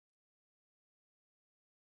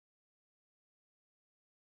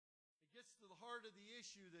heart of the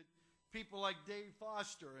issue that people like Dave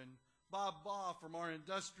Foster and Bob Baugh from our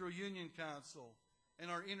Industrial Union Council and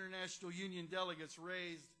our international union delegates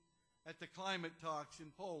raised at the climate talks in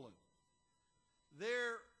Poland.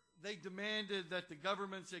 There, they demanded that the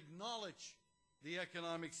governments acknowledge the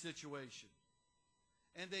economic situation,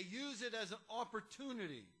 and they use it as an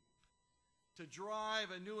opportunity to drive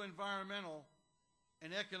a new environmental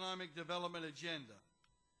and economic development agenda.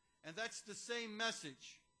 And that's the same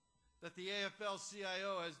message that the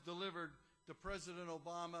AFL-CIO has delivered to President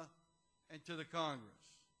Obama and to the Congress.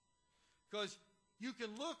 Because you can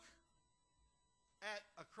look at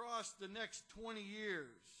across the next 20 years,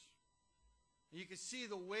 and you can see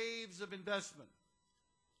the waves of investment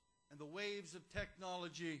and the waves of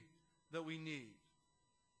technology that we need.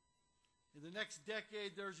 In the next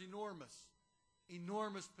decade, there's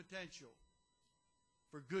enormous potential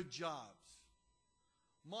for good jobs.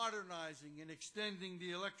 Modernizing and extending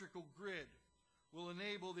the electrical grid will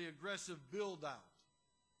enable the aggressive build-out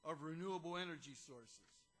of renewable energy sources.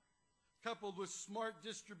 Coupled with smart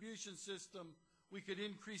distribution system, we could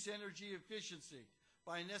increase energy efficiency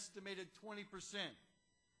by an estimated 20%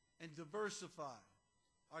 and diversify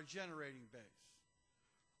our generating base.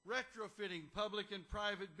 Retrofitting public and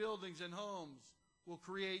private buildings and homes will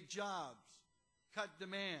create jobs, cut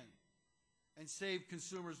demand, and save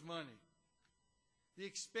consumers money. The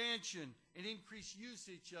expansion and increased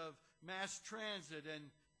usage of mass transit and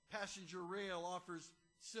passenger rail offers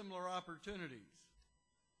similar opportunities.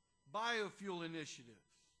 Biofuel initiatives,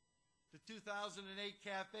 the 2008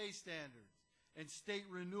 CAFE standards, and state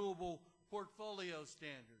renewable portfolio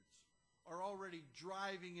standards are already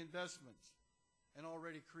driving investments and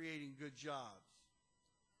already creating good jobs.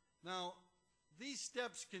 Now, these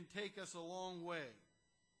steps can take us a long way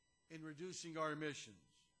in reducing our emissions.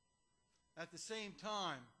 At the same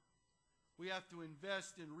time, we have to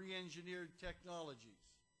invest in re-engineered technologies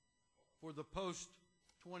for the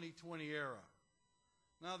post-2020 era.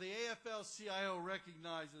 Now, the AFL-CIO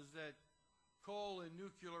recognizes that coal and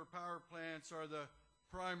nuclear power plants are the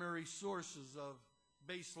primary sources of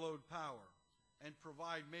baseload power and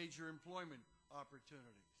provide major employment opportunities.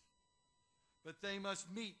 But they must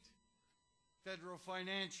meet federal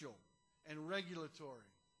financial and regulatory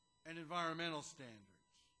and environmental standards.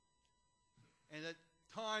 And that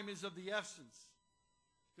time is of the essence,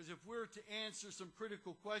 because if we're to answer some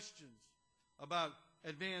critical questions about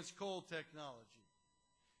advanced coal technology,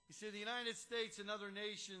 you see, the United States and other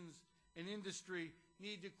nations and industry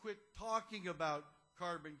need to quit talking about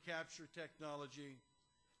carbon capture technology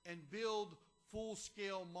and build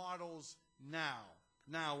full-scale models now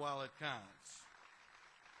while it counts.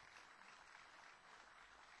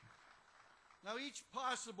 Now, each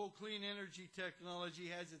possible clean energy technology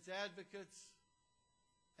has its advocates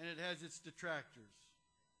and it has its detractors.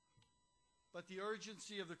 But the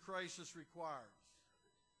urgency of the crisis requires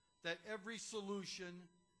that every solution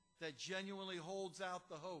that genuinely holds out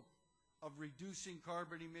the hope of reducing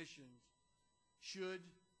carbon emissions should,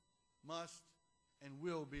 must, and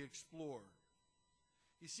will be explored.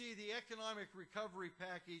 You see, the economic recovery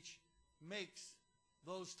package makes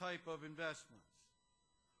those type of investments.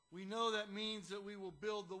 We know that means that we will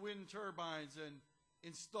build the wind turbines and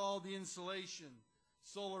install the insulation,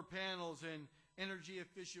 solar panels, and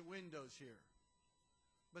energy-efficient windows here.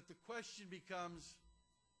 But the question becomes,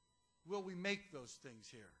 will we make those things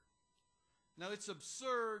here? Now, it's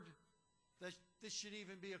absurd that this should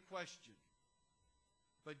even be a question.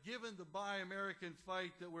 But given the Buy American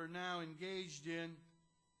fight that we're now engaged in,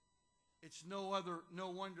 it's no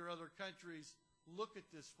wonder other countries look at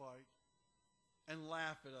this fight and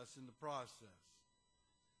laugh at us in the process.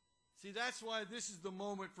 See, that's why this is the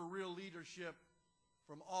moment for real leadership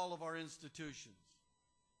from all of our institutions.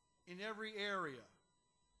 In every area,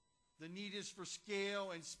 the need is for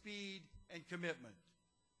scale and speed and commitment.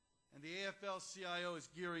 And the AFL-CIO is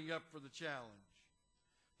gearing up for the challenge.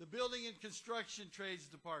 The Building and Construction Trades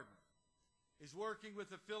Department is working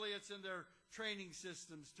with affiliates in their training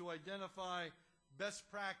systems to identify best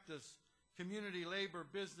practice community, labor,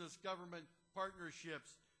 business, government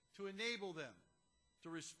partnerships to enable them to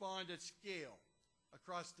respond at scale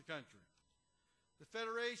across the country. The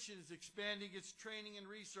Federation is expanding its training and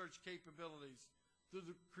research capabilities through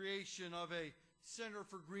the creation of a Center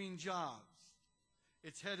for Green Jobs.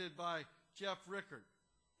 It's headed by Jeff Rickard,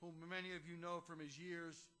 whom many of you know from his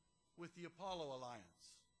years with the Apollo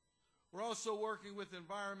Alliance. We're also working with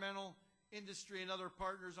environmental, industry, and other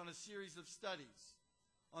partners on a series of studies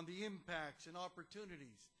on the impacts and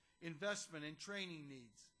opportunities, investment and training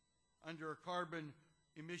needs under a carbon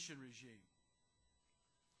emission regime.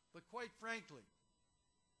 But quite frankly,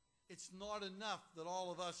 it's not enough that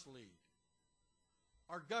all of us lead.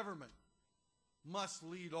 Our government must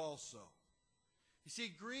lead also. You see,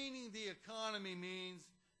 greening the economy means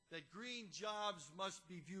that green jobs must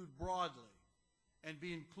be viewed broadly and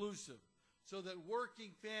be inclusive so that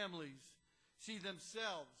working families see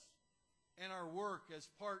themselves and our work as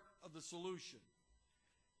part of the solution.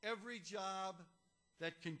 Every job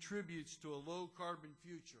that contributes to a low-carbon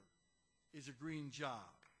future is a green job.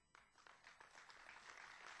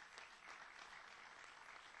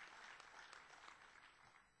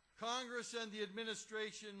 Congress and the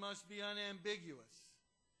administration must be unambiguous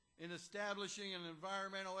in establishing an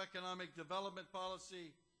environmental economic development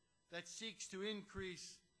policy that seeks to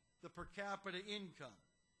increase the per capita income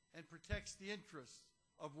and protects the interests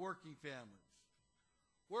of working families.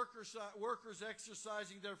 Workers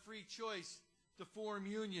exercising their free choice to form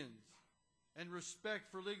unions and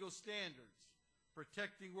respect for legal standards,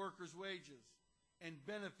 protecting workers' wages and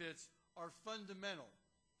benefits are fundamental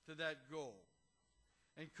to that goal.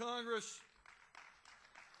 And Congress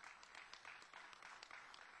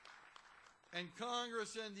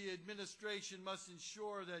and the administration must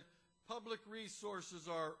ensure that public resources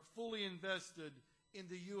are fully invested in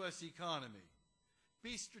the U.S. economy.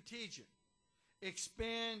 Be strategic.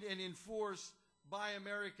 Expand and enforce Buy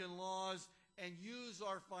American laws and use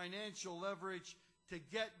our financial leverage to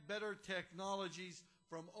get better technologies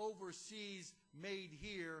from overseas made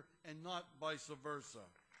here and not vice versa.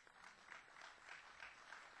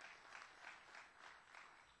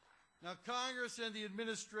 Now, Congress and the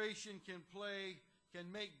administration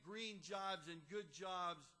can make green jobs and good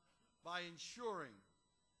jobs by ensuring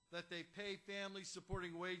that they pay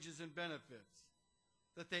family-supporting wages and benefits,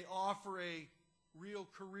 that they offer a real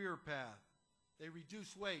career path, they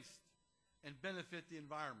reduce waste, and benefit the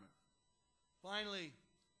environment. Finally,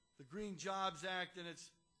 the Green Jobs Act and its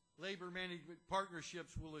labor management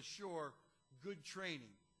partnerships will assure good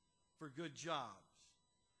training for good jobs.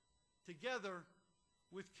 Together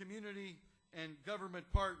with community and government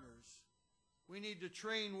partners, we need to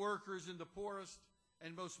train workers in the poorest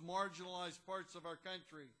and most marginalized parts of our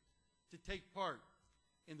country to take part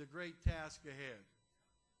in the great task ahead.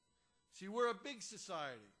 See, we're a big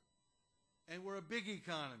society, and we're a big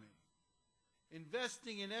economy,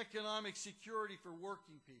 investing in economic security for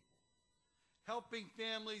working people, helping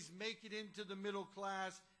families make it into the middle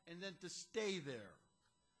class and then to stay there.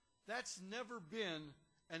 That's never been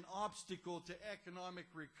an obstacle to economic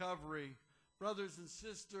recovery. Brothers and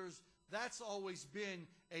sisters, that's always been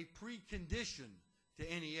a precondition to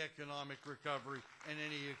any economic recovery and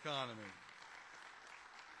any economy.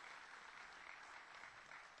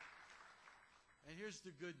 And here's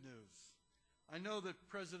the good news. I know that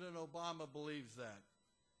President Obama believes that.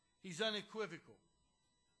 He's unequivocal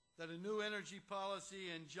that a new energy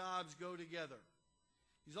policy and jobs go together.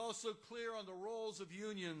 He's also clear on the roles of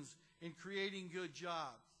unions in creating good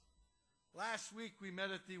jobs. Last week we met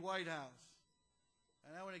at the White House,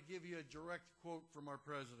 and I want to give you a direct quote from our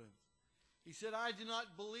president. He said, "I do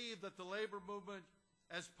not believe that the labor movement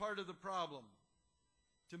as part of the problem.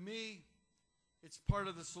 To me, it's part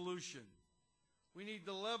of the solution. We need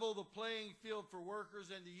to level the playing field for workers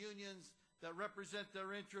and the unions that represent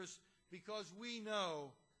their interests because we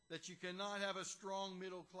know that you cannot have a strong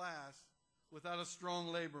middle class without a strong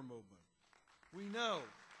labor movement. We know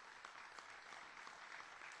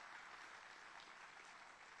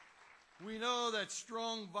that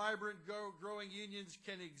strong, vibrant, growing unions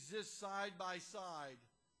can exist side by side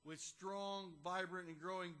with strong, vibrant, and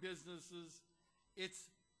growing businesses. It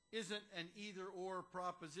isn't an either-or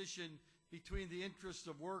proposition between the interests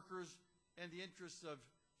of workers and the interests of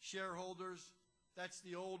shareholders. That's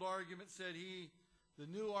the old argument," said he. "The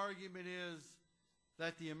new argument is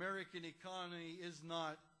that the American economy is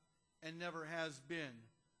not and never has been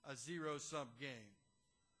a zero-sum game."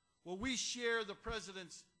 Well, we share the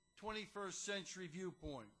president's 21st century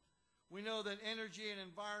viewpoint. We know that energy and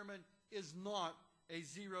environment is not a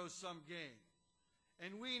zero-sum game.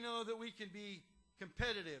 And we know that we can be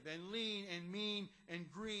competitive and lean and mean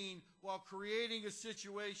and green while creating a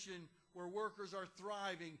situation where workers are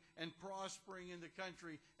thriving and prospering in the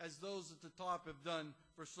country as those at the top have done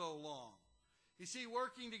for so long. You see,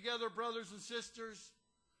 working together, brothers and sisters,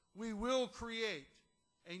 we will create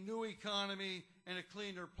a new economy and a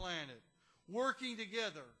cleaner planet. Working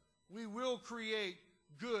together, we will create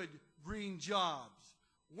good green jobs.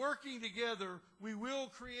 Working together, we will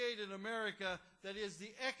create an America that is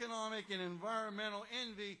the economic and environmental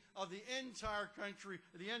envy of the entire country,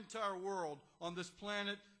 the entire world on this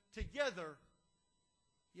planet. Together,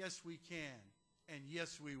 yes, we can, and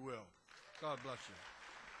yes, we will. God bless you.